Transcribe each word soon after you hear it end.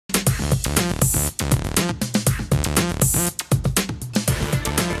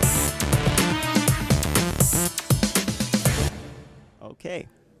Okay,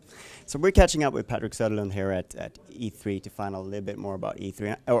 so we're catching up with Patrick Söderlund here at E3 to find out a little bit more about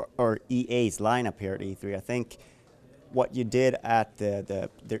E3 or EA's lineup here at E3. I think what you did at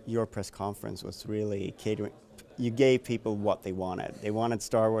your press conference was really catering. You gave people what they wanted. They wanted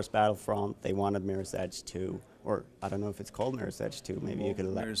Star Wars Battlefront. They wanted Mirror's Edge 2, or I don't know if it's called Mirror's Edge 2. Maybe you could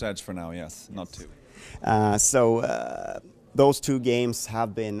elect. Mirror's Edge for now, yes, not 2. Those two games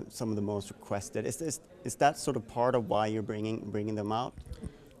have been some of the most requested. Is that sort of part of why you're bringing them out?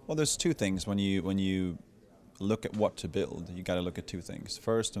 Well, there's two things when you look at what to build. You got to look at two things.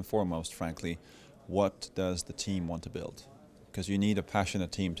 First and foremost, frankly, what does the team want to build? Because you need a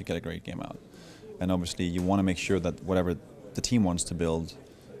passionate team to get a great game out, and obviously you want to make sure that whatever the team wants to build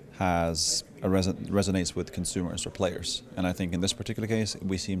resonates with consumers or players. And I think in this particular case,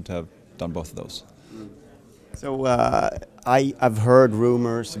 we seem to have done both of those. So I've heard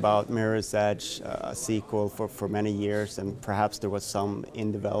rumors about Mirror's Edge, a sequel for many years, and perhaps there was some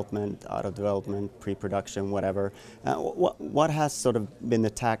in development, out of development, pre-production, whatever. What has sort of been the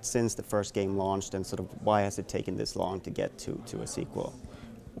tact since the first game launched, and sort of why has it taken this long to get to a sequel?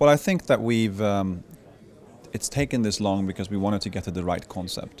 Well, I think that it's taken this long because we wanted to get to the right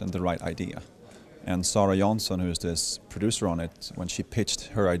concept and the right idea. And Sara Jansson, who is this producer on it, when she pitched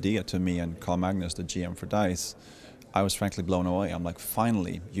her idea to me and Karl-Magnus, the GM for DICE, I was frankly blown away. I'm like,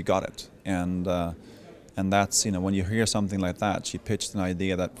 finally, you got it. And that's, when you hear something like that, she pitched an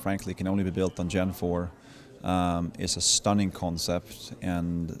idea that frankly can only be built on Gen 4. It's a stunning concept,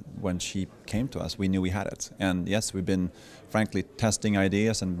 and when she came to us, we knew we had it. And yes, we've been frankly testing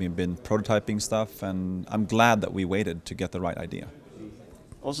ideas and we've been prototyping stuff, and I'm glad that we waited to get the right idea.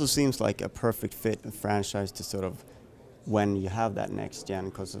 Also seems like a perfect fit franchise to sort of when you have that next gen,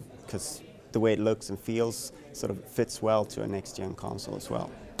 because the way it looks and feels sort of fits well to a next gen console as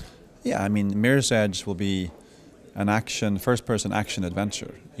well. Yeah, I mean, Mirror's Edge will be an first-person action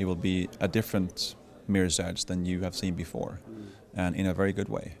adventure. It will be a different Mirror's Edge than you have seen before, and in a very good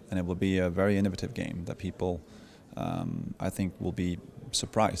way. And it will be a very innovative game that people, I think, will be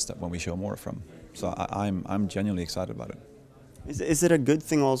surprised at when we show more from. So I'm genuinely excited about it. Is it a good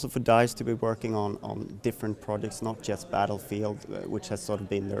thing also for DICE to be working on different projects, not just Battlefield, which has sort of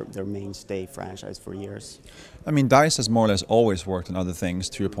been their mainstay franchise for years? I mean, DICE has more or less always worked on other things,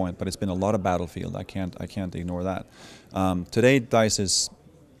 to your point, but it's been a lot of Battlefield. I can't ignore that. Today, DICE is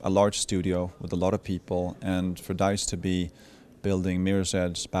a large studio with a lot of people, and for DICE to be building Mirror's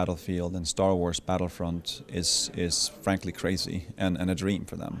Edge, Battlefield, and Star Wars Battlefront is frankly crazy and a dream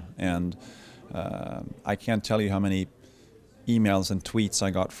for them. And I can't tell you how many emails and tweets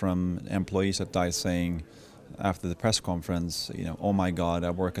I got from employees at DICE saying after the press conference, oh my God, I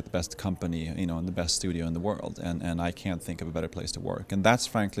work at the best company, in the best studio in the world, and I can't think of a better place to work. And that's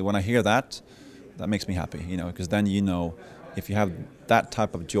frankly, when I hear that makes me happy, because then if you have that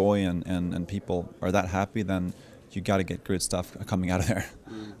type of joy and people are that happy, then you got to get good stuff coming out of there.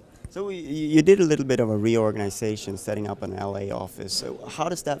 So you did a little bit of a reorganization, setting up an LA office. So how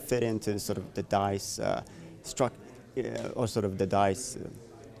does that fit into sort of the DICE structure? Or sort of the DICE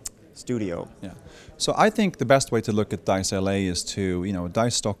studio. Yeah. So I think the best way to look at DICE LA is to,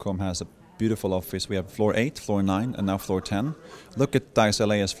 DICE Stockholm has a beautiful office. We have floor 8, floor 9, and now floor 10. Look at DICE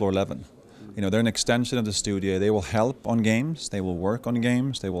LA as floor 11. They're an extension of the studio. They will help on games. They will work on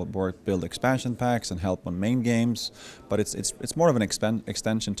games. They will build expansion packs and help on main games. But it's more of an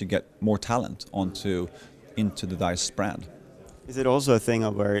extension to get more talent into the DICE brand. Is it also a thing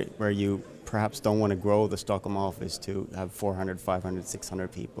of where you perhaps don't want to grow the Stockholm office to have 400, 500,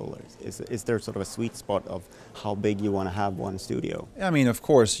 600 people? Is there sort of a sweet spot of how big you want to have one studio? I mean, of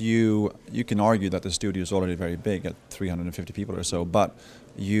course, you can argue that the studio is already very big at 350 people or so, but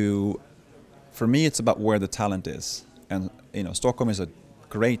for me, it's about where the talent is. And Stockholm is a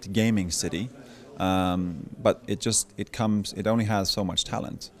great gaming city, but it only has so much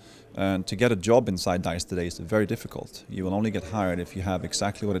talent. And to get a job inside DICE today is very difficult. You will only get hired if you have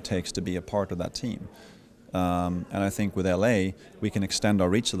exactly what it takes to be a part of that team. And I think with LA, we can extend our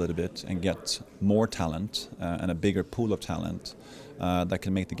reach a little bit and get more talent and a bigger pool of talent that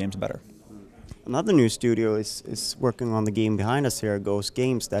can make the games better. Another new studio is working on the game behind us here, Ghost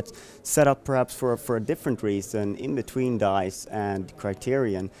Games, that's set up perhaps for a different reason in between DICE and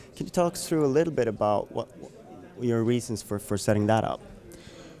Criterion. Can you talk us through a little bit about what your reasons for setting that up?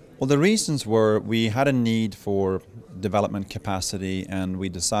 Well, the reasons were we had a need for development capacity, and we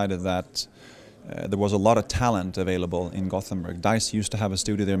decided that there was a lot of talent available in Gothenburg. DICE used to have a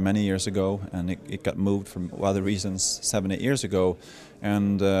studio there many years ago, and it got moved from other reasons 7-8 years ago.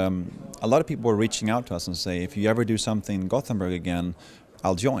 And a lot of people were reaching out to us and say, if you ever do something in Gothenburg again,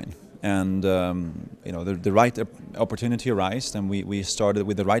 I'll join. And you know, the right opportunity arose, and we started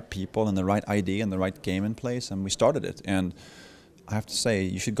with the right people and the right idea and the right game in place, and we started it. And I have to say,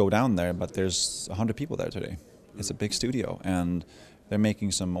 you should go down there, but there's 100 people there today. It's a big studio, and they're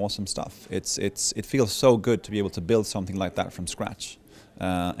making some awesome stuff. It feels so good to be able to build something like that from scratch.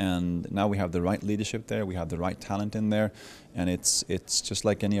 And now we have the right leadership there, we have the right talent in there, and it's just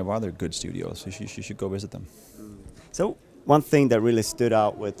like any of our other good studios. You should go visit them. So one thing that really stood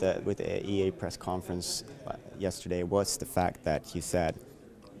out with the EA press conference yesterday was the fact that you said,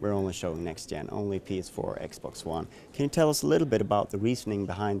 we're only showing next gen, only PS4, Xbox One. Can you tell us a little bit about the reasoning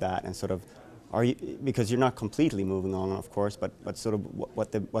behind that, and sort of, are you, because you're not completely moving on, of course, but sort of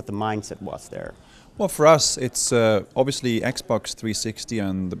what the mindset was there? Well, for us, it's obviously Xbox 360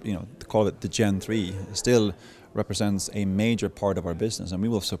 and call it the Gen 3 still represents a major part of our business, and we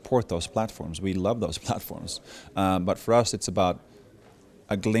will support those platforms. We love those platforms, but for us, it's about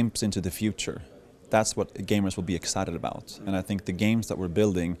a glimpse into the future. That's what gamers will be excited about, and I think the games that we're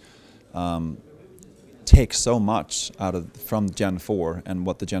building take so much from Gen 4 and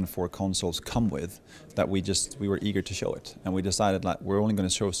what the Gen 4 consoles come with that we were eager to show it, and we decided like we're only going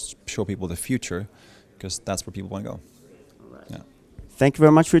to show people the future because that's where people want to go. All right. Yeah. Thank you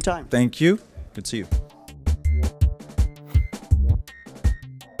very much for your time. Thank you. Good to see you.